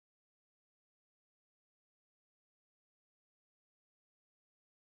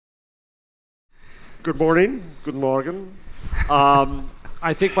Good morning. Good morning.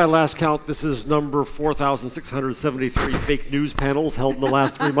 I think by last count, this is number 4,673 fake news panels held in the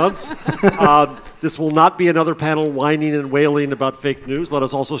last 3 months. This will not be another panel whining and wailing about fake news. Let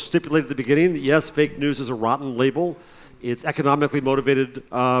us also stipulate at the beginning that yes, fake news is a rotten label. It's economically motivated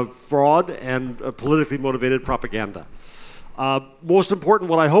fraud and politically motivated propaganda. Most important,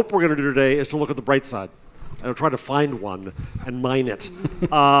 what I hope we're going to do today is to look at the bright side. And I'll try to find one and mine it.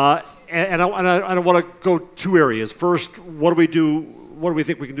 And I want to go two areas. First, what do we do? What do we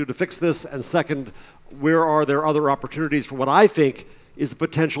think we can do to fix this? And second, where are there other opportunities for what I think is the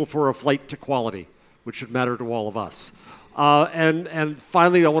potential for a flight to quality, which should matter to all of us. And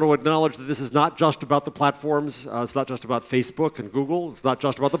finally, I want to acknowledge that this is not just about the platforms. It's not just about Facebook and Google. It's not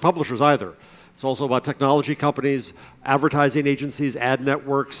just about the publishers either. It's also about technology companies, advertising agencies, ad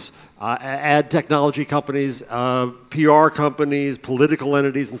networks, ad technology companies, PR companies, political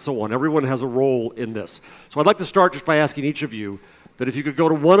entities, and so on. Everyone has a role in this. So I'd like to start just by asking each of you that if you could go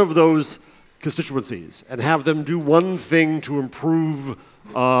to one of those constituencies and have them do one thing to improve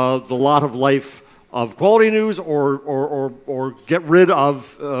the lot of life of quality news or get rid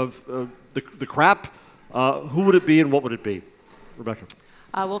of the crap, who would it be and what would it be? Rebecca.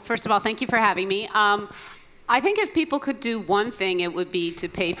 Well, first of all, thank you for having me. I think if people could do one thing, it would be to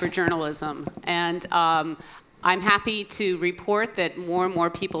pay for journalism. And I'm happy to report that more and more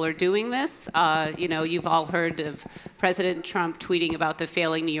people are doing this. You know, you've all heard of President Trump tweeting about the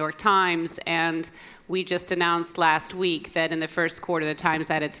failing New York Times, and we just announced last week that in the first quarter, the Times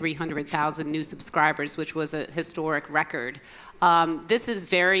added 300,000 new subscribers, which was a historic record. This is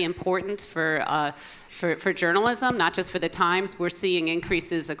very important for journalism, not just for the Times. We're seeing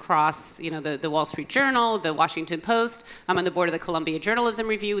increases across, you know, the Wall Street Journal, the Washington Post. I'm on the board of the Columbia Journalism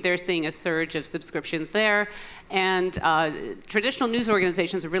Review. They're seeing a surge of subscriptions there. And traditional news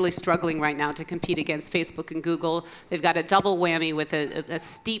organizations are really struggling right now to compete against Facebook and Google. They've got a double whammy with a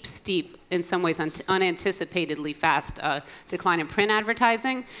steep, in some ways unanticipatedly fast decline in print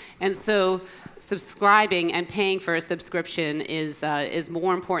advertising. And so subscribing and paying for a subscription is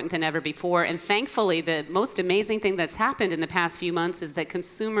more important than ever before. And thankfully, the most amazing thing that's happened in the past few months is that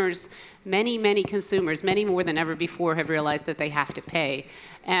consumers, many consumers, many more than ever before, have realized that they have to pay.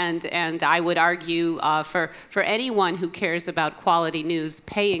 And I would argue for anyone who cares about quality news,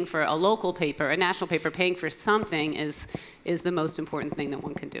 paying for a local paper, a national paper, paying for something is the most important thing that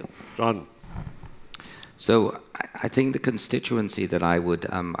one can do. John. So I think the constituency that I would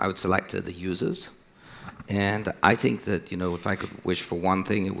select are the users. And I think that, you know, if I could wish for one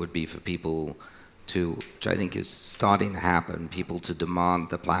thing, it would be for people to, which I think is starting to happen, people to demand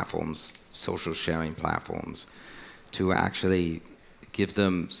the platforms, social sharing platforms, to actually give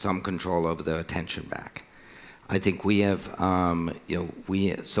them some control over their attention back. I think we have,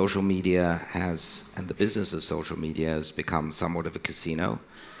 social media has, and the business of social media has become somewhat of a casino.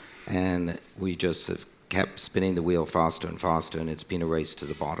 And we just have kept spinning the wheel faster and faster, and it's been a race to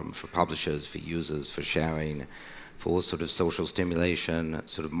the bottom for publishers, for users, for sharing, for sort of social stimulation,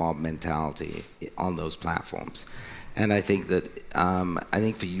 sort of mob mentality on those platforms. And I think that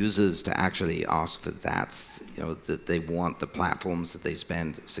for users to actually ask for that, you know, that they want the platforms that they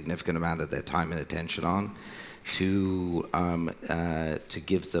spend a significant amount of their time and attention on to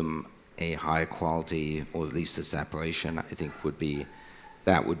give them a higher quality, or at least a separation, I think would be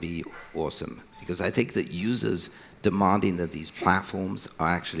awesome. Because I think that users demanding that these platforms are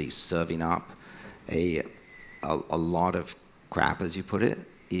actually serving up a lot of crap, as you put it,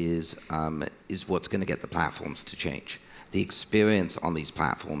 is what's going to get the platforms to change. The experience on these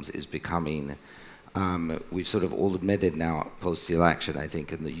platforms is becoming, we've sort of all admitted now post the election, I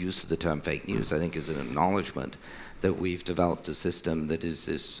think, and the use of the term fake news, I think, is an acknowledgement that we've developed a system that is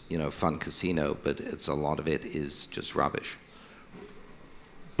this, you know, fun casino, but a lot of it is just rubbish.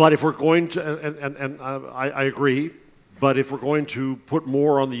 But if we're going to, I agree, but if we're going to put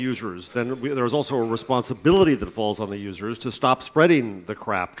more on the users, then there's also a responsibility that falls on the users to stop spreading the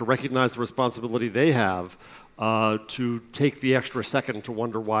crap, to recognize the responsibility they have to take the extra second to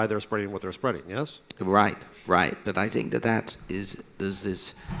wonder why they're spreading what they're spreading, yes? Right. But I think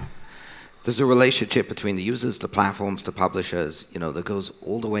there's a relationship between the users, the platforms, the publishers, you know, that goes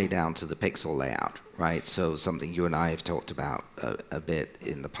all the way down to the pixel layout, right? So something you and I have talked about a bit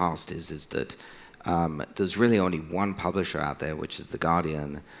in the past is that there's really only one publisher out there, which is The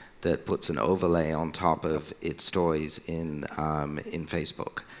Guardian, that puts an overlay on top of its stories in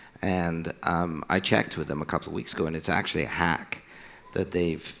Facebook. And I checked with them a couple of weeks ago, and it's actually a hack that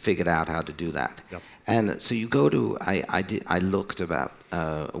they've figured out how to do that. Yep. And so you go to, I looked about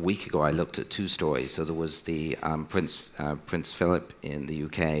a week ago, I looked at two stories. So there was the Prince Philip in the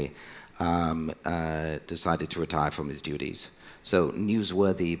UK decided to retire from his duties. So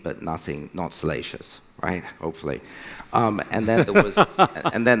newsworthy, but not salacious, right? Hopefully. And then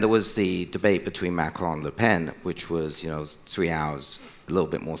there was the debate between Macron and Le Pen, which was 3 hours, a little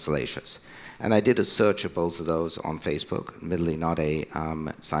bit more salacious. And I did a search of both of those on Facebook. Admittedly, not a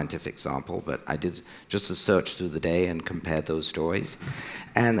scientific sample, but I did just a search through the day and compared those stories.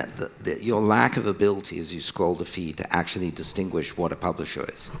 And your lack of ability as you scroll the feed to actually distinguish what a publisher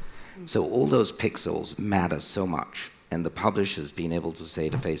is. So all those pixels matter so much. And the publishers being able to say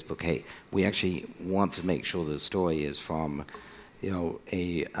to Facebook, hey, we actually want to make sure the story is from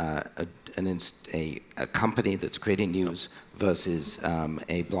a company that's creating news versus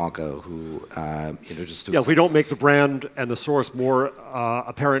a blogger who just... Yeah, if we don't make the brand and the source more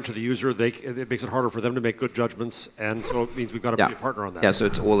apparent to the user, it makes it harder for them to make good judgments, and so it means we've got to be a partner on that. Yeah, so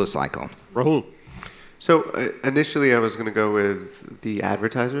it's all a cycle. Rahul. So initially I was going to go with the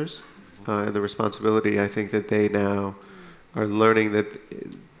advertisers and the responsibility. I think that they now are learning that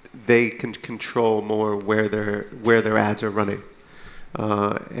they can control more where their ads are running.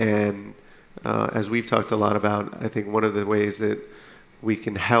 As we've talked a lot about, I think one of the ways that we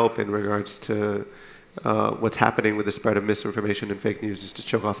can help in regards to what's happening with the spread of misinformation and fake news is to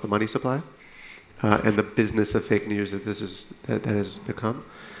choke off the money supply and the business of fake news that that has become.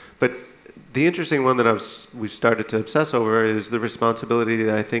 But the interesting one that we've started to obsess over is the responsibility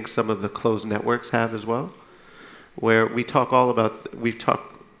that I think some of the closed networks have as well, where we've talked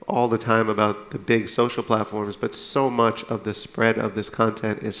all the time about the big social platforms, but so much of the spread of this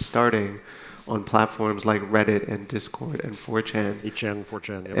content is starting on platforms like Reddit and Discord and 4chan.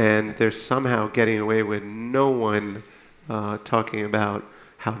 4chan, yep. And they're somehow getting away with no one talking about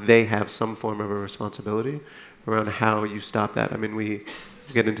how they have some form of a responsibility around how you stop that. I mean, we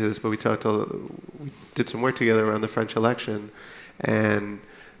get into this, but we did some work together around the French election, and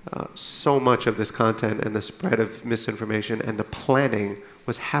so much of this content and the spread of misinformation and the planning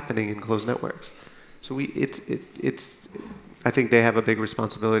was happening in closed networks. So I think they have a big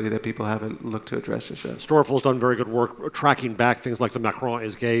responsibility that people haven't looked to address just yet. Storfel's done very good work tracking back things like the Macron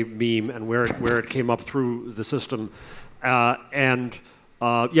is gay meme and where it came up through the system.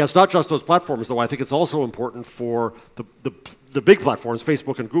 It's not just those platforms, though. I think it's also important for the big platforms,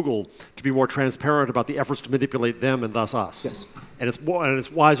 Facebook and Google, to be more transparent about the efforts to manipulate them and thus us. Yes. And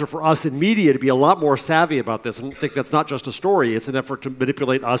it's wiser for us in media to be a lot more savvy about this and think that's not just a story, it's an effort to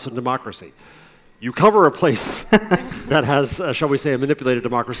manipulate us and democracy. You cover a place that has, shall we say, a manipulated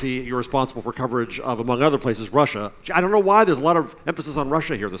democracy. You're responsible for coverage of, among other places, Russia. I don't know why there's a lot of emphasis on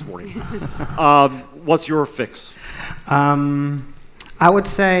Russia here this morning. What's your fix? I would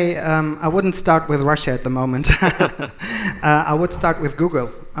say I wouldn't start with Russia at the moment. I would start with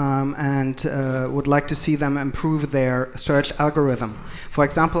Google and would like to see them improve their search algorithm. For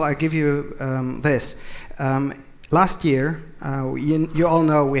example, I'll give you this. Last year, you all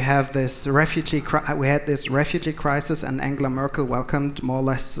know we had this refugee crisis, and Angela Merkel welcomed more or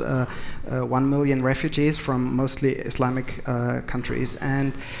less 1 million refugees from mostly Islamic countries.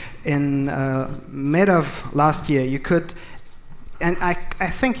 And in mid of last year, you could, and I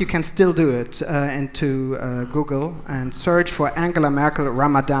think you can still do it, into Google and search for Angela Merkel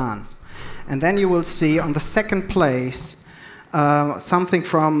Ramadan. And then you will see on the second place something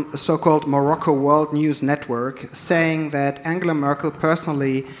from the so-called Morocco World News Network saying that Angela Merkel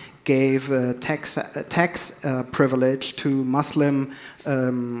personally gave tax privilege to Muslim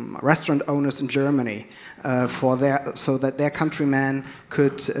restaurant owners in Germany so that their countrymen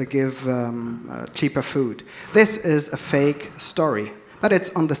could give cheaper food. This is a fake story, but it's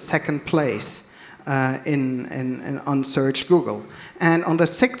on the second place on search Google. And on the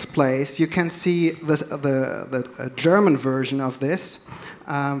sixth place, you can see the German version of this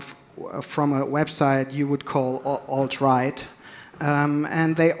from a website you would call alt-right.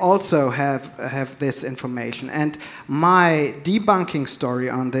 And they also have this information. And my debunking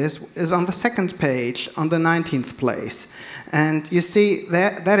story on this is on the second page, on the 19th place. And you see,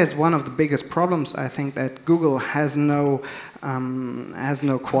 that is one of the biggest problems, I think, that Google has no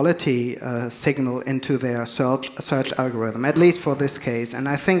quality signal into their search algorithm, at least for this case. And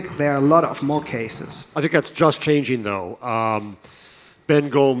I think there are a lot of more cases. I think that's just changing, though. Ben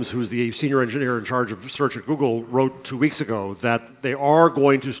Gomes, who's the senior engineer in charge of search at Google, wrote 2 weeks ago that they are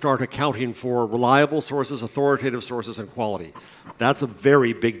going to start accounting for reliable sources, authoritative sources, and quality. That's a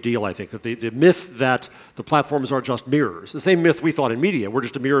very big deal, I think, that the myth that the platforms are just mirrors, the same myth we thought in media, we're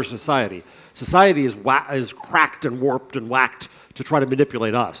just a mirror of society. Society is cracked and warped and whacked to try to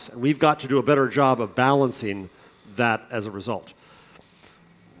manipulate us, and we've got to do a better job of balancing that as a result.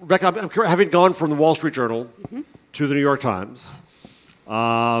 Rebecca, having gone from the Wall Street Journal to the New York Times,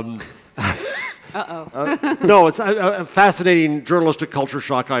 No, it's a fascinating journalistic culture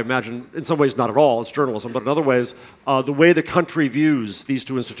shock, I imagine. In some ways, not at all. It's journalism. But in other ways, the way the country views these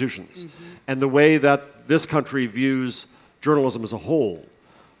two institutions and the way that this country views journalism as a whole.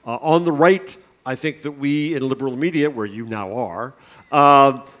 On the right, I think that we in liberal media, where you now are,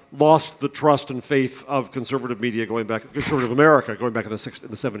 lost the trust and faith of conservative media conservative America going back in the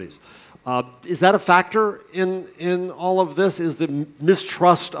 70s. Is that a factor in all of this? Is the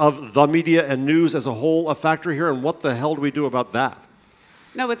mistrust of the media and news as a whole a factor here? And what the hell do we do about that?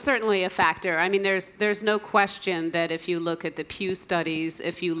 No, it's certainly a factor. I mean, there's no question that if you look at the Pew studies,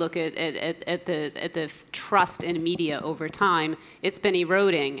 if you look at the trust in media over time, it's been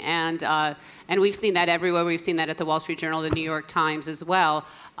eroding, and we've seen that everywhere. We've seen that at the Wall Street Journal, the New York Times as well.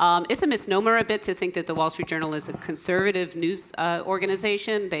 It's a misnomer a bit to think that the Wall Street Journal is a conservative news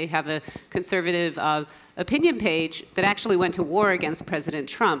organization. They have a conservative opinion page that actually went to war against President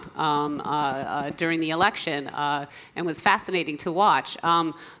Trump during the election and was fascinating to watch.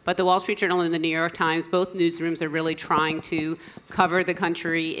 But the Wall Street Journal and the New York Times, both newsrooms are really trying to cover the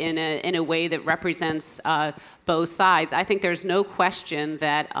country in a way that represents both sides. I think there's no question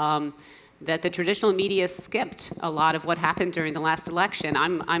that that the traditional media skipped a lot of what happened during the last election.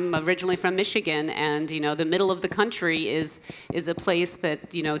 I'm originally from Michigan, and the middle of the country is a place that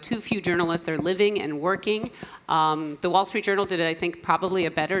too few journalists are living and working. The Wall Street Journal did, I think, probably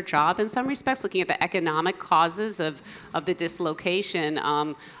a better job in some respects, looking at the economic causes of the dislocation.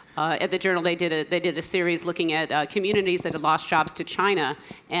 At the Journal, they did a series looking at communities that had lost jobs to China,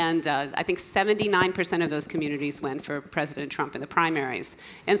 and I think 79% of those communities went for President Trump in the primaries.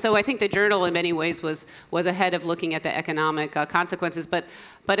 And so I think the Journal, in many ways, was ahead of looking at the economic consequences. But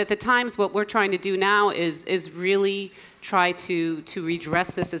at the Times, what we're trying to do now is really try to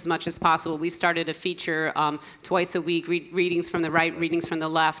redress this as much as possible. We started a feature twice a week, readings from the right, readings from the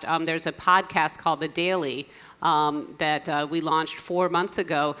left. There's a podcast called The Daily that we launched 4 months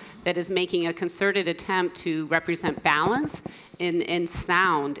ago that is making a concerted attempt to represent balance in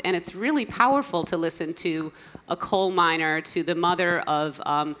sound. And it's really powerful to listen to a coal miner, to the mother of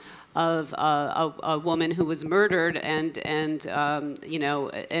a woman who was murdered and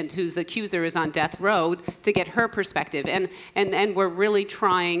whose accuser is on death row, to get her perspective. And we're really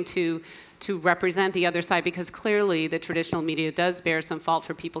trying to represent the other side, because clearly the traditional media does bear some fault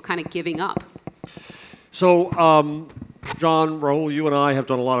for people kind of giving up. So, John, Rahul, you and I have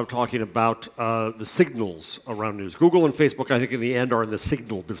done a lot of talking about the signals around news. Google and Facebook, I think, in the end, are in the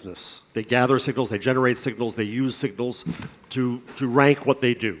signal business. They gather signals, they generate signals, they use signals to rank what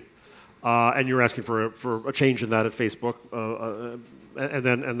they do. And you're asking for a change in that at Facebook. And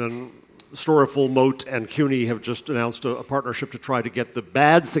then Story Full Moat and CUNY have just announced a partnership to try to get the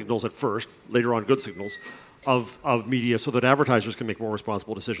bad signals at first, later on good signals, of media, so that advertisers can make more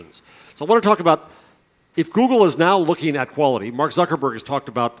responsible decisions. So I want to talk about, if Google is now looking at quality, Mark Zuckerberg has talked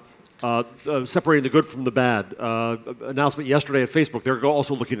about separating the good from the bad. Announcement yesterday at Facebook, they're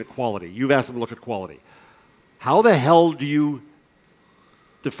also looking at quality. You've asked them to look at quality. How the hell do you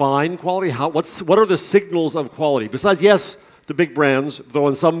define quality? What are the signals of quality? Besides, yes, the big brands, though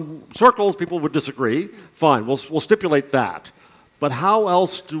in some circles people would disagree, fine, we'll stipulate that. But how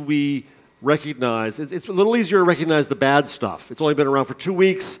else do we recognize? It's a little easier to recognize the bad stuff. It's only been around for 2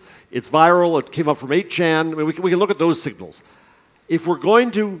 weeks. It's viral. It came up from 8chan. I mean, we can look at those signals. If we're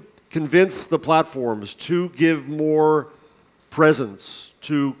going to convince the platforms to give more presence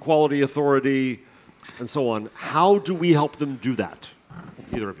to quality, authority, and so on, how do we help them do that?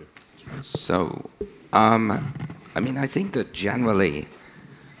 Either of you. So, I mean, I think that generally,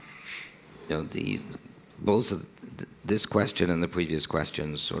 both this question and the previous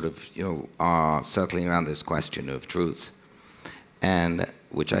questions sort of, are circling around this question of truth, and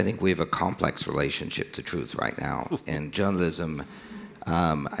which I think we have a complex relationship to truth right now. And journalism,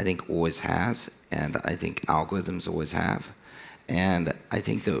 I think, always has, and I think algorithms always have. And I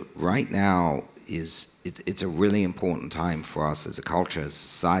think that right now it's a really important time for us as a culture, as a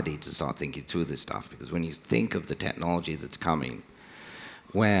society, to start thinking through this stuff. Because when you think of the technology that's coming,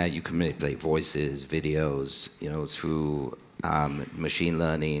 where you can manipulate voices, videos, through machine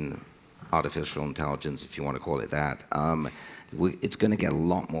learning, artificial intelligence, if you want to call it that, it's going to get a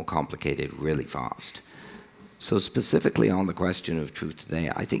lot more complicated really fast. So specifically on the question of truth today,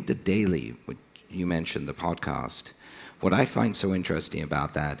 I think The Daily, which you mentioned, the podcast, what I find so interesting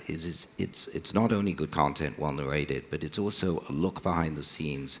about that is it's not only good content, well narrated, but it's also a look behind the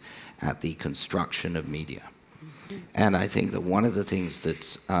scenes at the construction of media. And I think that one of the things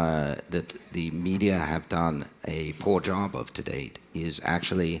that the media have done a poor job of to date is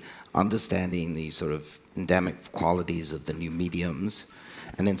actually understanding the sort of endemic qualities of the new mediums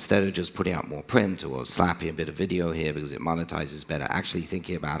And instead of just putting out more print or slapping a bit of video here because it monetizes better, actually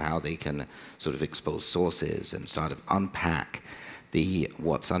thinking about how they can sort of expose sources and sort of unpack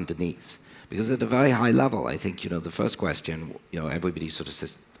what's underneath. Because at a very high level, I think, the first question, everybody sort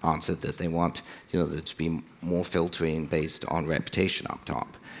of answered that they want, there to be more filtering based on reputation up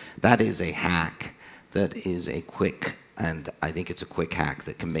top. That is a hack that is a quick, and I think it's a quick hack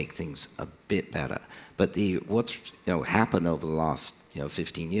that can make things a bit better. But what's happened over the last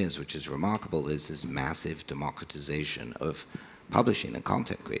 15 years, which is remarkable, is this massive democratization of publishing and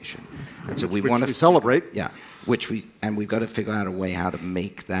content creation. And so we want to celebrate. Yeah, we've got to figure out a way how to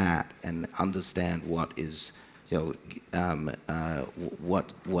make that and understand what is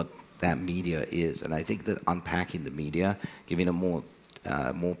what that media is. And I think that unpacking the media, giving a more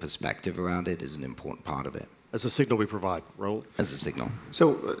perspective around it, is an important part of it. As a signal we provide, Raul? As a signal.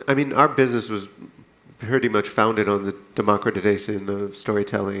 So, I mean, our business was pretty much founded on the democratization of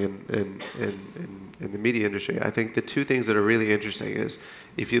storytelling in the media industry. I think the two things that are really interesting is,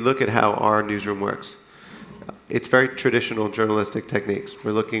 if you look at how our newsroom works, it's very traditional journalistic techniques.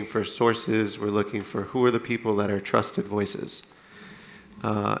 We're looking for sources. We're looking for who are the people that are trusted voices.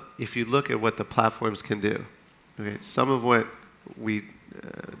 If you look at what the platforms can do, okay, some of what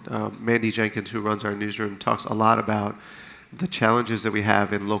Mandy Jenkins, who runs our newsroom, talks a lot about the challenges that we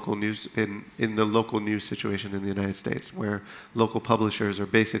have in local news, in the local news situation in the United States, where local publishers are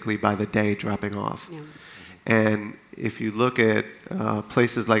basically by the day dropping off. Yeah. And if you look at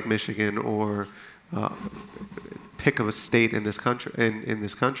places like Michigan, or pick of a state in this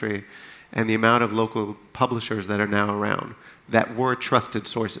country, and the amount of local publishers that are now around that were trusted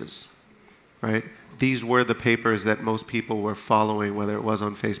sources, right? These were the papers that most people were following, whether it was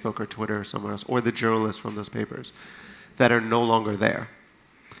on Facebook or Twitter or somewhere else, or the journalists from those papers, that are no longer there.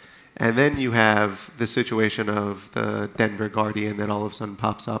 And then you have the situation of the Denver Guardian that all of a sudden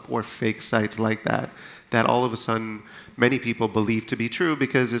pops up, or fake sites like that all of a sudden many people believe to be true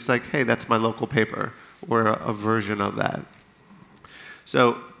because it's like, hey, that's my local paper, or a version of that.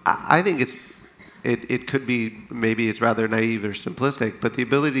 So I think it could be, maybe it's rather naive or simplistic, but the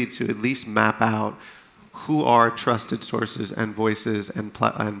ability to at least map out who are trusted sources and voices and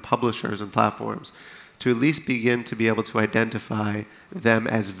publishers and platforms, to at least begin to be able to identify them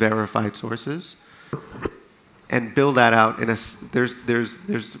as verified sources, and build that out in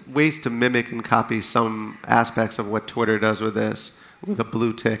there's ways to mimic and copy some aspects of what Twitter does with this, with a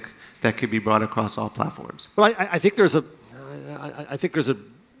blue tick, that could be brought across all platforms. But I think there's a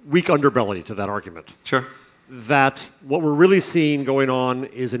weak underbelly to that argument. Sure. That what we're really seeing going on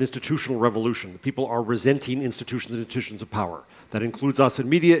is an institutional revolution. People are resenting institutions and institutions of power. That includes us in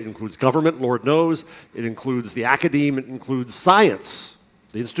media, it includes government, Lord knows, it includes the academe, it includes science.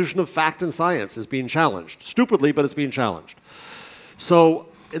 The institution of fact and science is being challenged. Stupidly, but it's being challenged. So,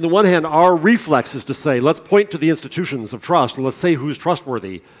 on the one hand, our reflex is to say, let's point to the institutions of trust, and let's say who's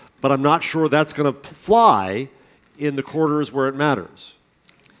trustworthy, but I'm not sure that's going to fly in the quarters where it matters.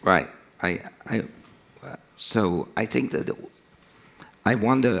 Right. So I think that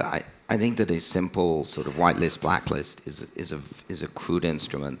I think that a simple sort of whitelist, blacklist is a crude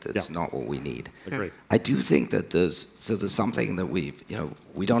instrument that's not what we need. Agreed. I do think that there's something that we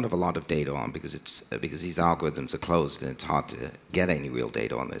don't have a lot of data on because these algorithms are closed and it's hard to get any real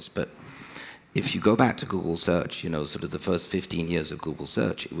data on this. But if you go back to Google search, sort of the first 15 years of Google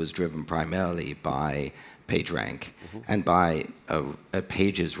search, it was driven primarily by PageRank and by a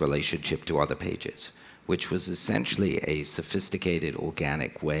page's relationship to other pages, which was essentially a sophisticated,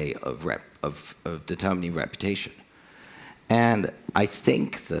 organic way of determining reputation. And I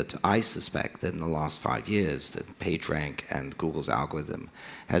suspect that in the last 5 years, that PageRank and Google's algorithm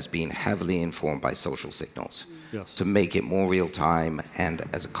has been heavily informed by social signals to make it more real time. And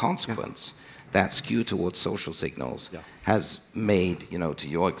as a consequence, that skew towards social signals has made, to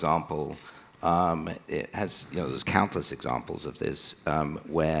your example, it has, there's countless examples of this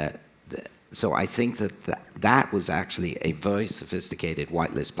where. So I think that was actually a very sophisticated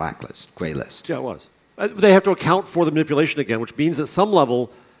whitelist, blacklist, gray list. Yeah, it was. They have to account for the manipulation again, which means at some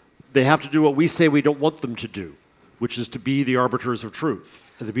level they have to do what we say we don't want them to do, which is to be the arbiters of truth,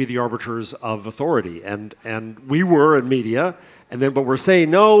 and to be the arbiters of authority. And we were in media, but we're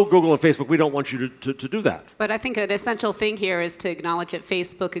saying, no, Google and Facebook, we don't want you to do that. But I think an essential thing here is to acknowledge that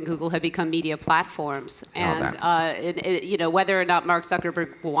Facebook and Google have become media platforms. And whether or not Mark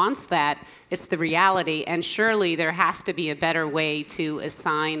Zuckerberg wants that, it's the reality. And surely there has to be a better way to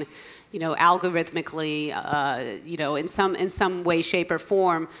assign algorithmically, in some way, shape, or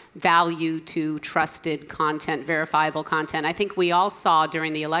form, value to trusted content, verifiable content. I think we all saw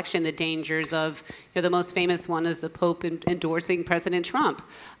during the election the dangers of, the most famous one is the Pope endorsing President Trump.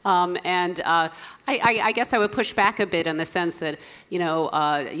 I guess I would push back a bit in the sense that,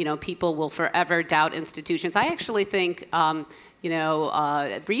 people will forever doubt institutions. I actually think,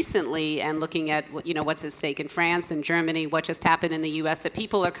 recently, and looking at what's at stake in France and Germany, what just happened in the U.S., that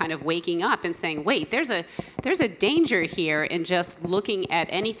people are kind of waking up and saying, wait, there's a danger here in just looking at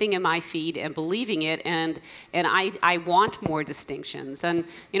anything in my feed and believing it, and I want more distinctions. And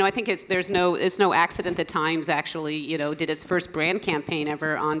I think it's no accident that Times actually did its first brand campaign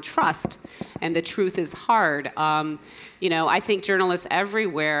ever on trust, and the truth is hard. I think journalists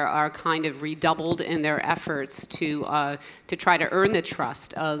everywhere are kind of redoubled in their efforts to try to earn the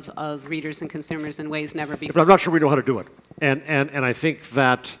trust of readers and consumers in ways never before. But I'm not sure we know how to do it. And I think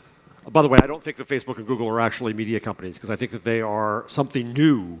that, by the way, I don't think that Facebook and Google are actually media companies, because I think that they are something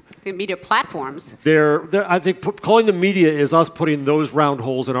new. They're media platforms. I think calling them media is us putting those round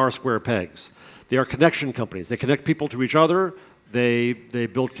holes in our square pegs. They are connection companies. They connect people to each other. They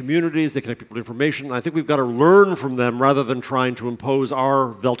build communities, they connect people to information. I think we've got to learn from them rather than trying to impose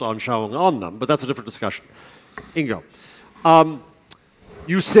our Weltanschauung on them, but that's a different discussion. Ingo,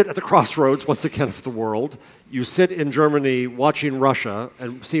 you sit at the crossroads, once again, of the world. You sit in Germany watching Russia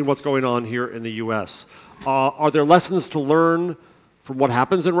and seeing what's going on here in the US. Are there lessons to learn from what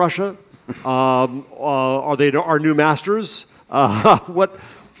happens in Russia? Are they our new masters?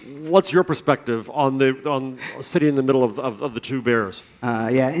 What's your perspective on sitting in the middle of the two bears?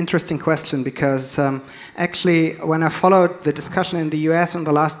 Interesting question, because actually when I followed the discussion in the US in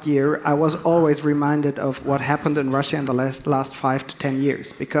the last year, I was always reminded of what happened in Russia in the last 5 to 10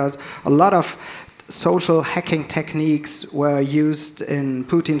 years, because a lot of social hacking techniques were used in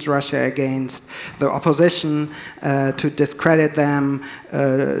Putin's Russia against the opposition to discredit them,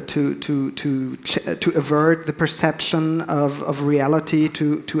 to avert the perception of reality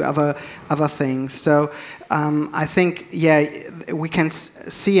to other things. So I think, we can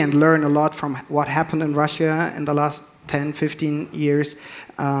see and learn a lot from what happened in Russia in the last 10, 15 years,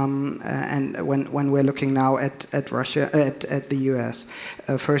 and when we're looking now at Russia, at the US,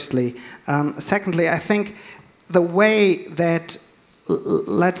 firstly. Secondly, I think the way that,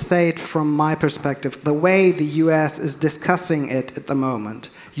 let's say it from my perspective, the way the US is discussing it at the moment,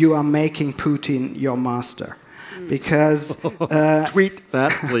 you are making Putin your master. Because... Tweet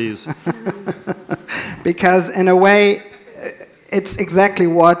that, please. Because in a way, it's exactly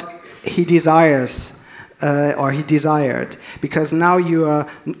what he desires. Or he desired, because now you're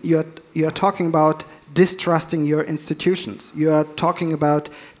talking about distrusting your institutions. You are talking about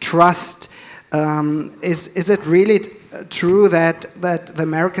trust. Is it really true that the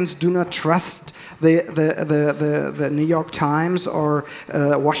Americans do not trust the New York Times or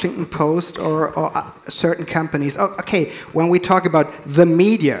Washington Post or certain companies? Oh, okay, when we talk about the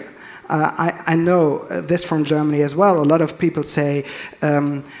media. I know this from Germany as well. A lot of people say,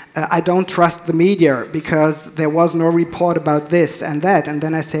 I don't trust the media because there was no report about this and that. And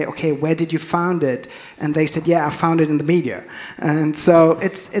then I say, okay, where did you find it? And they said, I found it in the media. And so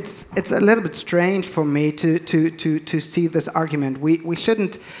it's a little bit strange for me to see this argument. We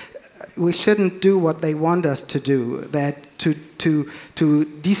shouldn't do what they want us to do, that to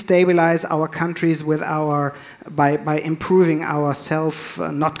destabilize our countries with by improving our self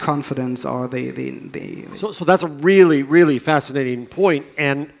not confidence or the. So that's a really, really fascinating point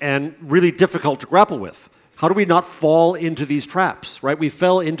and really difficult to grapple with. How do we not fall into these traps, right? We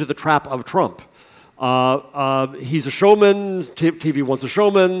fell into the trap of Trump. He's a showman. TV wants a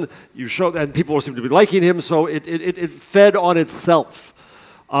showman. And people seem to be liking him. So it fed on itself.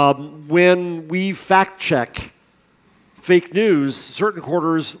 When we fact check fake news, certain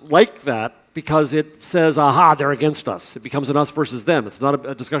quarters like that because it says, aha, they're against us. It becomes an us versus them. It's not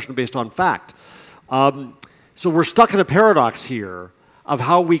a discussion based on fact. So we're stuck in a paradox here of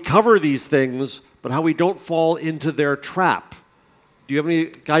how we cover these things, but how we don't fall into their trap. Do you have any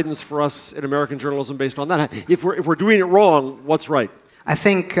guidance for us in American journalism based on that? If we're doing it wrong, what's right? I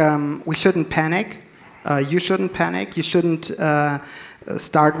think we shouldn't panic. You shouldn't panic. You shouldn't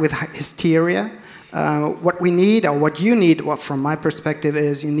start with hysteria. What we need, or what you need, from my perspective,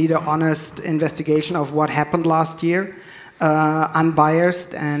 is you need an honest investigation of what happened last year,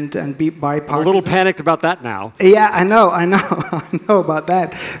 unbiased and be bipartisan. I'm a little panicked about that now. Yeah, I know I know about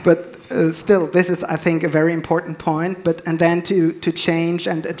that. But still, this is, I think, a very important point. And then to change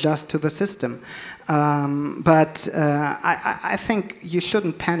and adjust to the system. But I think you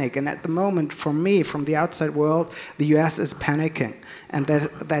shouldn't panic. And at the moment, for me, from the outside world, the US is panicking. And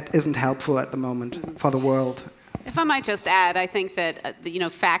that isn't helpful at the moment for the world. If I might just add, I think that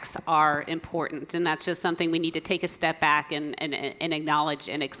facts are important, and that's just something we need to take a step back and acknowledge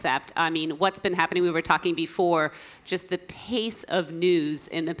and accept. I mean, what's been happening, we were talking before, just the pace of news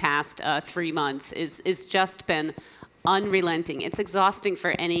in the past 3 months is just been unrelenting. It's exhausting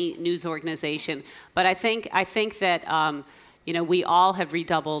for any news organization, but I think that we all have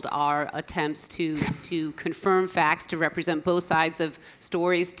redoubled our attempts to confirm facts, to represent both sides of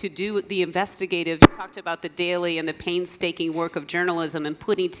stories, to do the investigative. You talked about the daily and the painstaking work of journalism and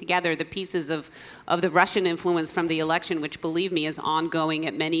putting together the pieces of the Russian influence from the election, which, believe me, is ongoing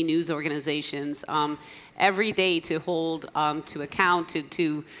at many news organizations. Every day to hold to account,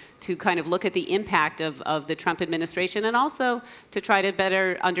 to kind of look at the impact of the Trump administration, and also to try to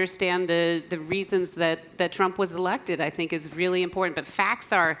better understand the reasons that Trump was elected, I think is really important. But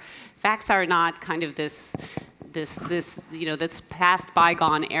facts are not kind of this past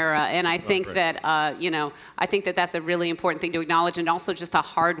bygone era, and I think that I think that that's a really important thing to acknowledge, and also just a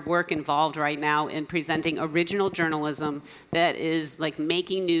hard work involved right now in presenting original journalism that is like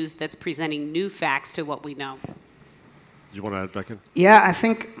making news that's presenting new facts to what we know. You want to add, Becky? Yeah, I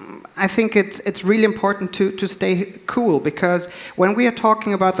think it's really important to stay cool, because when we are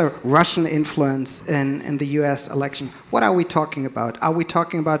talking about the Russian influence in the US election, what are we talking about? Are we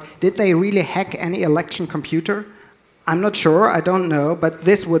talking about, did they really hack any election computer? I'm not sure, I don't know, but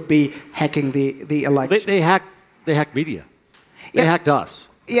this would be hacking the election. They hacked media. They hacked us.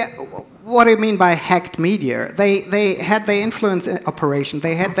 Yeah, what do you mean by hacked media? They had their influence operation.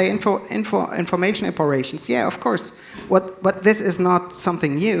 They had their information operations. Yeah, of course. But this is not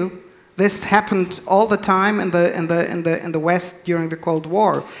something new. This happened all the time in the West during the Cold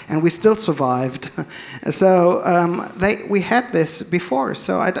War, and we still survived. So we had this before.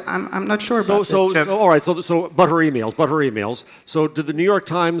 So I'm not sure about this. So all right. So but her emails. So did the New York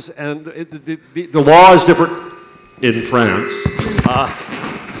Times, and the law is different in France.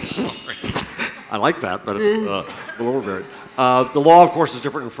 Sorry. I like that, but it's a little overbearing. The law, of course, is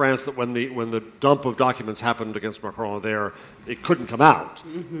different in France, that when the dump of documents happened against Macron there, it couldn't come out.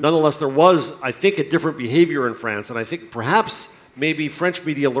 Mm-hmm. Nonetheless, there was, I think, a different behavior in France, and I think perhaps maybe French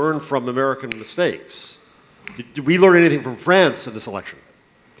media learned from American mistakes. Did we learn anything from France in this election?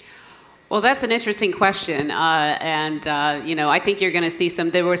 Well, that's an interesting question, I think you're going to see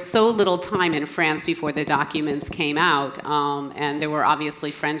some. There was so little time in France before the documents came out, and there were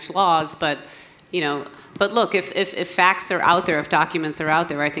obviously French laws, but look, if facts are out there, if documents are out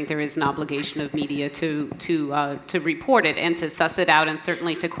there, I think there is an obligation of media to report it and to suss it out, and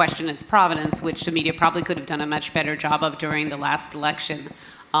certainly to question its provenance, which the media probably could have done a much better job of during the last election.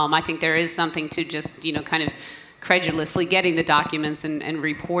 I think there is something to just kind of credulously getting the documents and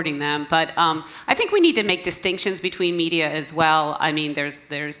reporting them. But I think we need to make distinctions between media as well. I mean, there's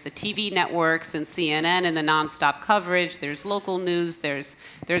the TV networks and CNN and the nonstop coverage. There's local news. There's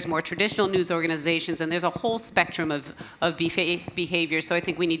more traditional news organizations, and there's a whole spectrum of behavior. So I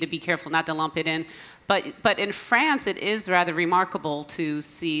think we need to be careful not to lump it in. But in France, it is rather remarkable to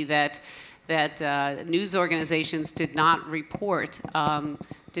see that news organizations did not report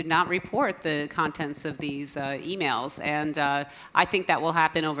the contents of these emails, and I think that will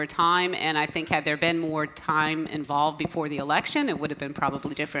happen over time. And I think had there been more time involved before the election, it would have been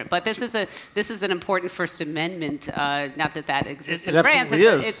probably different. But this is an important First Amendment. Not that exists in France.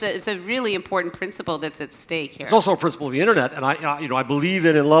 It's a really important principle that's at stake here. It's also a principle of the internet, and I believe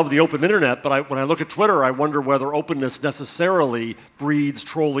in and love the open internet. But when I look at Twitter, I wonder whether openness necessarily breeds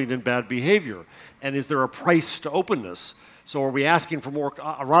trolling and bad behavior. And is there a price to openness? So are we asking for more,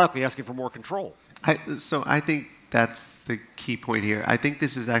 ironically asking for more control? So I think that's the key point here. I think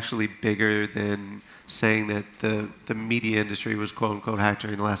this is actually bigger than saying that the media industry was quote-unquote hacked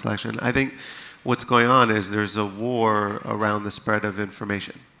during the last election. I think what's going on is there's a war around the spread of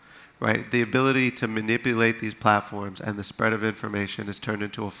information, right? The ability to manipulate these platforms and the spread of information is turned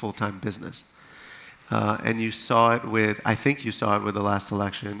into a full-time business. And you saw it I think you saw it with the last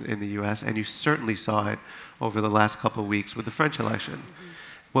election in the US, and you certainly saw it over the last couple of weeks with the French election. Mm-hmm.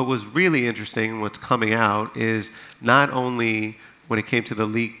 What was really interesting, what's coming out, is not only when it came to the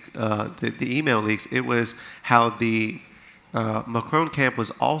leak, the email leaks, it was how the Macron camp was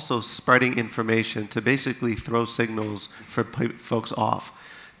also spreading information to basically throw signals for folks off.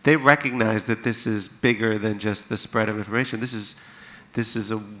 They recognize that this is bigger than just the spread of information. This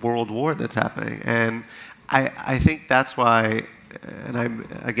is a world war that's happening. And I think that's why, and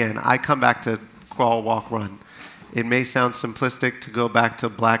I come back to crawl, walk, run. it may sound simplistic to go back to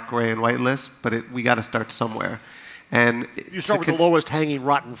black, gray, and white lists, but we got to start somewhere. And you start with the lowest hanging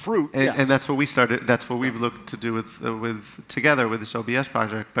rotten fruit, and that's what we started. That's what we've looked to do together with this OBS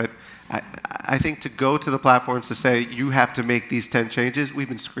project. But I think to go to the platforms to say you have to make these 10 changes, we've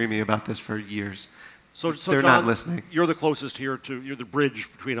been screaming about this for years. So they're John, not listening. You're the closest here you're the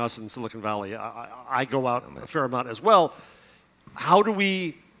bridge between us and Silicon Valley. I go out a fair amount as well.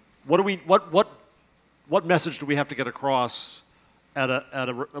 What message do we have to get across at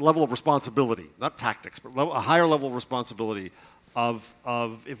a level of responsibility, not tactics, but a higher level of responsibility of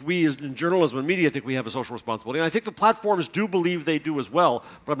if we in journalism and media think we have a social responsibility, and I think the platforms do believe they do as well,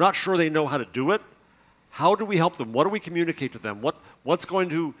 but I'm not sure they know how to do it. How do we help them? What do we communicate to them? What's going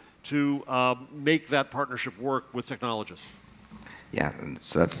to make that partnership work with technologists? Yeah, and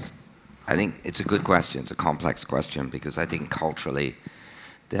so I think it's a good question. It's a complex question because I think culturally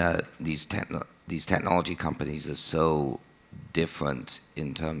these technology companies are so different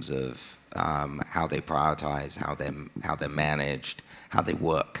in terms of how they prioritize, how they're managed, how they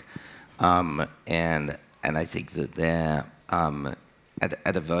work, and I think that they're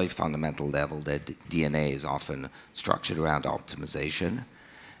at a very fundamental level, their DNA is often structured around optimization.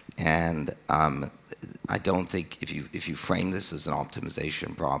 And I don't think if you frame this as an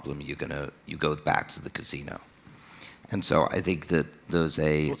optimization problem, you go back to the casino. And so I think that there's So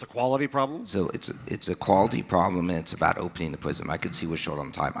it's a quality problem? So it's a quality problem, and it's about opening the prism. I can see we're short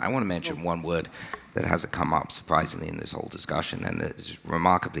on time. I want to mention one word that hasn't come up surprisingly in this whole discussion, and that is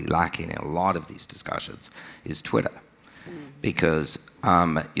remarkably lacking in a lot of these discussions, is Twitter. Because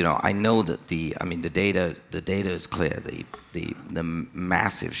I know that the data is clear. The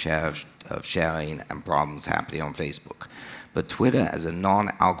massive share of sharing and problems happening on Facebook, but Twitter, as a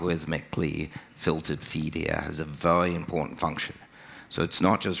non-algorithmically filtered feed here, has a very important function. So it's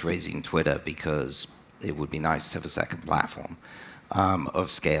not just raising Twitter because it would be nice to have a second platform of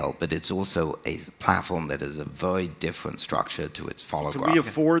scale, but it's also a platform that is a very different structure to its follow graph. Can we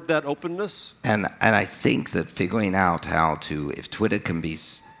afford that openness? And I think that figuring out how to, if Twitter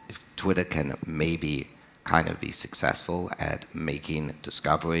can maybe kind of be successful at making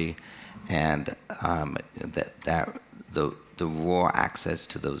discovery and the raw access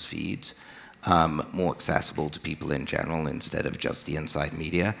to those feeds more accessible to people in general instead of just the inside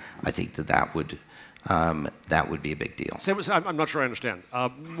media, I think that would be a big deal. I'm not sure I understand.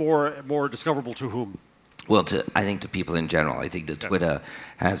 More discoverable to whom? Well, I think to people in general. I think that Twitter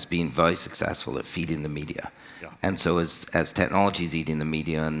has been very successful at feeding the media. Yeah. And so as technology is eating the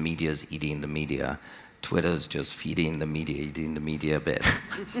media and media is eating the media, Twitter's just feeding the media, eating the media a bit.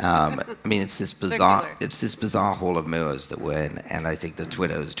 It's this bizarre hall of mirrors that we're in, and I think that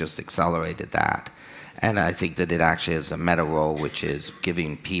Twitter has just accelerated that. And I think that it actually has a meta role, which is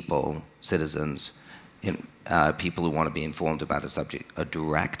giving people, citizens, people who want to be informed about a subject, a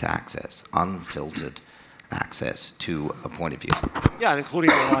direct access, unfiltered access to a point of view. Yeah, including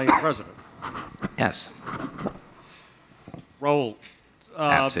the lying president. Yes. Raoul.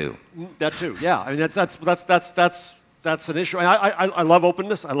 That too. That too. Yeah. I mean, that's an issue. I love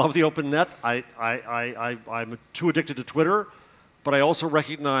openness. I love the open net. I'm too addicted to Twitter, but I also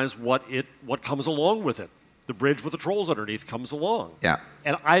recognize what comes along with it. The bridge with the trolls underneath comes along. Yeah.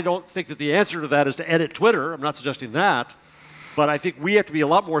 And I don't think that the answer to that is to edit Twitter. I'm not suggesting that, but I think we have to be a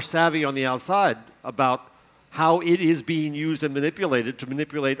lot more savvy on the outside about how it is being used and manipulated to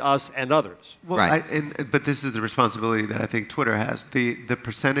manipulate us and others. Well, right. But this is the responsibility that I think Twitter has. The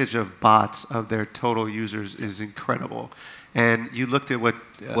percentage of bots of their total users is incredible. And you looked at what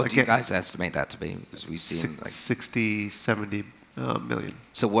do you guys estimate that to be? As we see 60, 70 million.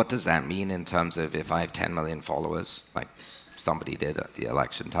 So what does that mean in terms of if I have 10 million followers, like somebody did at the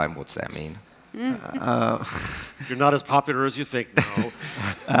election time, what's that mean? You're not as popular as you think, no.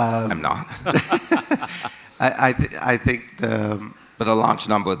 I'm not. I think but a large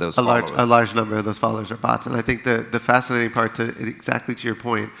number of those followers. A large number of those followers are bots. And I think the fascinating part, exactly to your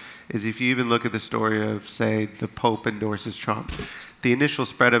point, is if you even look at the story of, say, the Pope endorses Trump, the initial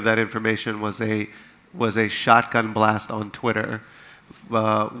spread of that information was a shotgun blast on Twitter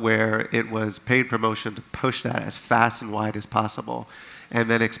where it was paid promotion to push that as fast and wide as possible, and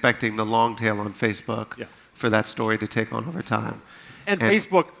then expecting the long tail on Facebook for that story to take on over time. And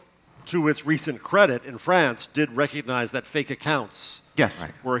Facebook, to its recent credit in France, did recognize that fake accounts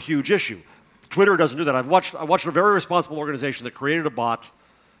were a huge issue. Twitter doesn't do that. I watched a very responsible organization that created a bot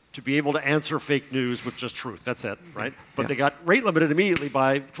to be able to answer fake news with just truth. That's it, right? But they got rate limited immediately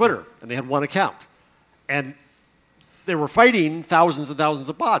by Twitter, and they had one account. And they were fighting thousands and thousands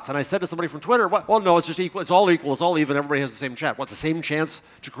of bots. And I said to somebody from Twitter, well, no, it's just equal. It's all equal. It's all even. Everybody has the same chat. What, the same chance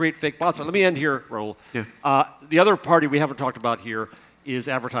to create fake bots? So let me end here, Raul. Yeah. The other party we haven't talked about here is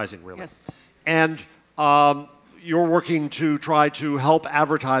advertising, really. Yes. And you're working to try to help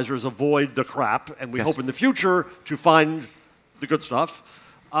advertisers avoid the crap, and we hope in the future to find the good stuff.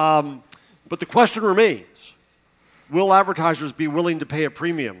 But the question remains, will advertisers be willing to pay a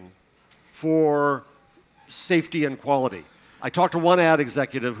premium for safety and quality? I talked to one ad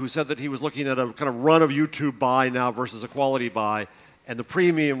executive who said that he was looking at a kind of run of YouTube buy now versus a quality buy, and the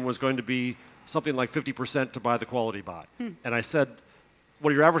premium was going to be something like 50% to buy the quality buy. And I said,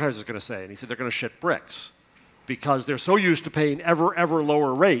 what are your advertisers going to say? And he said, they're going to shit bricks because they're so used to paying ever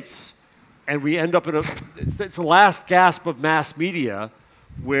lower rates, and we end up in it's the last gasp of mass media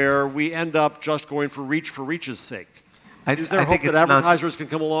where we end up just going for reach's sake. Is there hope that advertisers can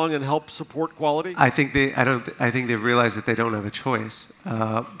come along and help support quality? I think they realize that they don't have a choice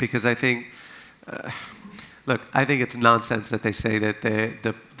because I think, look, I think it's nonsense that they say that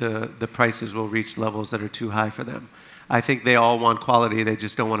the prices will reach levels that are too high for them. I think they all want quality; they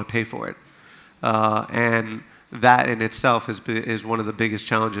just don't want to pay for it, and that in itself is one of the biggest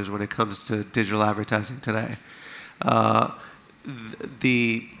challenges when it comes to digital advertising today. I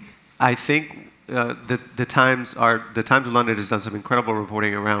think. The Times of London has done some incredible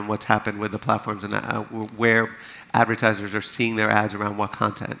reporting around what's happened with the platforms and where advertisers are seeing their ads around what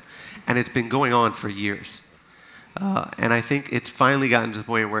content. And it's been going on for years. And I think it's finally gotten to the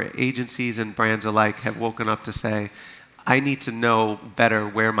point where agencies and brands alike have woken up to say, I need to know better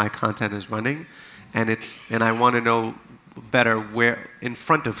where my content is running, and I want to know better where, in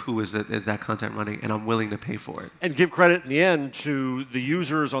front of who is that content running, and I'm willing to pay for it. And give credit in the end to the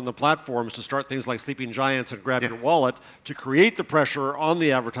users on the platforms to start things like Sleeping Giants and Grab Your Wallet to create the pressure on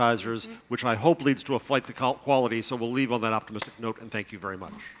the advertisers, which I hope leads to a flight to quality. So we'll leave on that optimistic note, and thank you very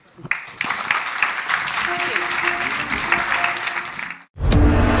much.